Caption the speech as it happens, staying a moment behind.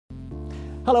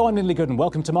Hello, I'm Lindley Gooden.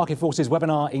 Welcome to Marketforce's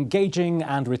webinar, Engaging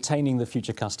and Retaining the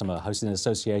Future Customer, hosted in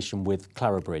association with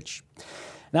Clarabridge.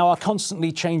 Now, our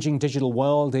constantly changing digital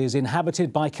world is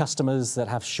inhabited by customers that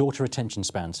have shorter attention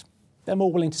spans. They're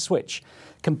more willing to switch.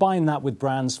 Combine that with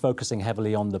brands focusing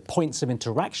heavily on the points of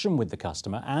interaction with the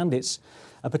customer, and it's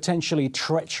a potentially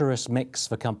treacherous mix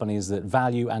for companies that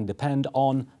value and depend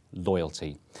on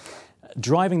loyalty.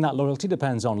 Driving that loyalty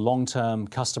depends on long-term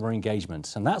customer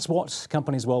engagement, and that's what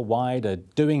companies worldwide are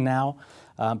doing now.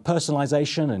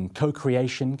 Personalization and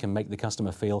co-creation can make the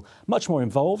customer feel much more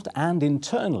involved, and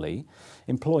internally,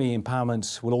 employee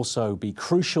empowerment will also be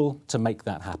crucial to make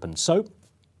that happen. So,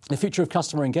 the future of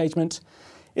customer engagement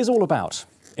is all about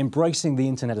embracing the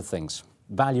Internet of Things,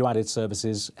 value-added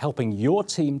services, helping your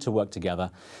team to work together,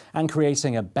 and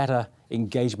creating a better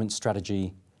engagement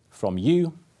strategy from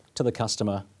you to the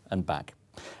customer and back.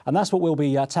 And that's what we'll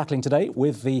be tackling today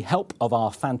with the help of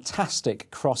our fantastic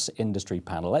cross-industry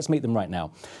panel. Let's meet them right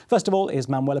now. First of all is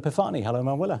Manuela Pifani. Hello,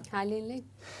 Manuela. Hi, Lindley.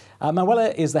 Manuela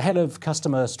is the head of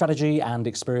customer strategy and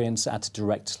experience at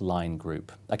Direct Line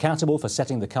Group, accountable for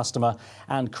setting the customer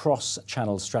and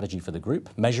cross-channel strategy for the group,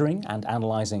 measuring and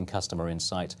analysing customer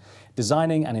insight,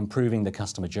 designing and improving the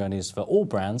customer journeys for all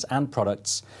brands and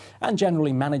products, and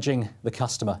generally managing the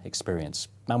customer experience.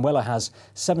 Manuela has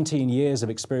 17 years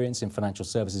of experience in financial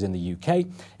services in the UK,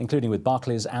 including with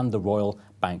Barclays and the Royal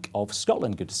Bank of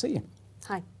Scotland. Good to see you.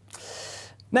 Hi.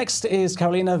 Next is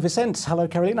Carolina Vicente. Hello,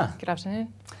 Carolina. Good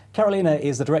afternoon. Carolina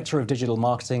is the Director of Digital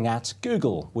Marketing at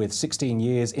Google. With 16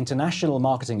 years international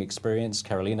marketing experience,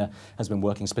 Carolina has been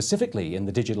working specifically in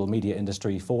the digital media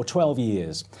industry for 12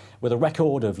 years, with a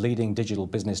record of leading digital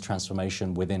business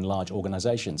transformation within large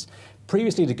organizations.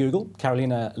 Previously to Google,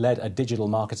 Carolina led a digital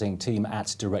marketing team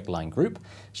at Direct Line Group.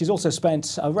 She's also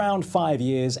spent around 5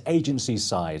 years agency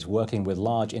side, working with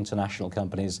large international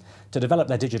companies to develop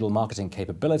their digital marketing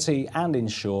capability and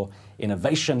ensure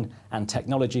innovation and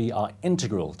technology are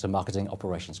integral to marketing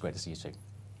operations. Great to see you too.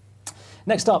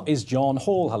 Next up is John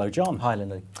Hall. Hello, John. Hi,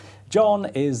 Lindley. John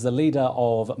is the leader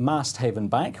of Masthaven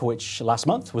Bank, which last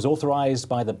month was authorised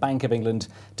by the Bank of England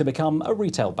to become a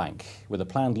retail bank, with a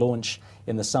planned launch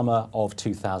in the summer of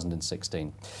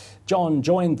 2016. John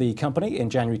joined the company in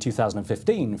January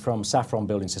 2015 from Saffron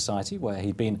Building Society, where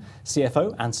he'd been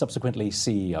CFO and subsequently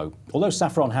CEO. Although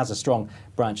Saffron has a strong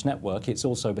branch network, it's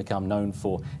also become known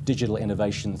for digital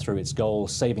innovation through its goal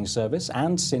saving service,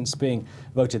 and since being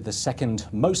voted the second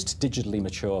most digitally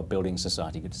mature building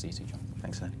society. Good to see you too, John.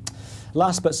 Thanks, Andy.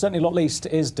 Last but certainly not least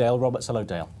is Dale Roberts. Hello,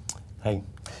 Dale. Hey.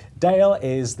 Dale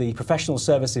is the professional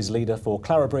services leader for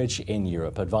Clarabridge in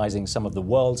Europe, advising some of the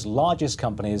world's largest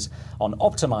companies on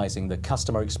optimizing the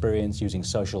customer experience using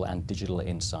social and digital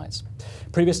insights.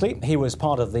 Previously, he was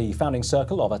part of the founding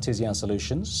circle of Artisan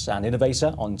Solutions, an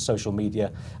innovator on social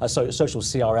media, social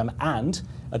CRM, and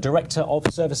a director of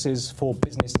services for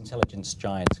business intelligence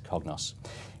giant Cognos.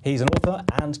 He's an author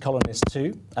and columnist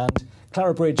too, and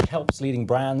Clarabridge helps leading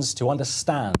brands to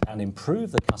understand and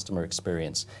improve the customer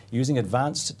experience. Using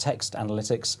advanced text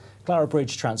analytics,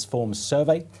 Clarabridge transforms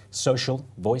survey, social,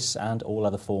 voice, and all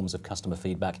other forms of customer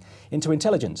feedback into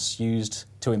intelligence used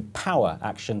to empower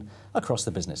action across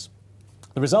the business.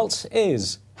 The result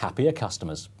is happier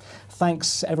customers.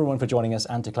 Thanks everyone for joining us,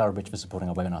 and to Clarabridge for supporting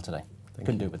our webinar today.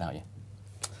 Couldn't do it without you.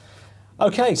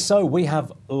 Okay, so we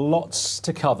have lots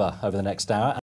to cover over the next hour.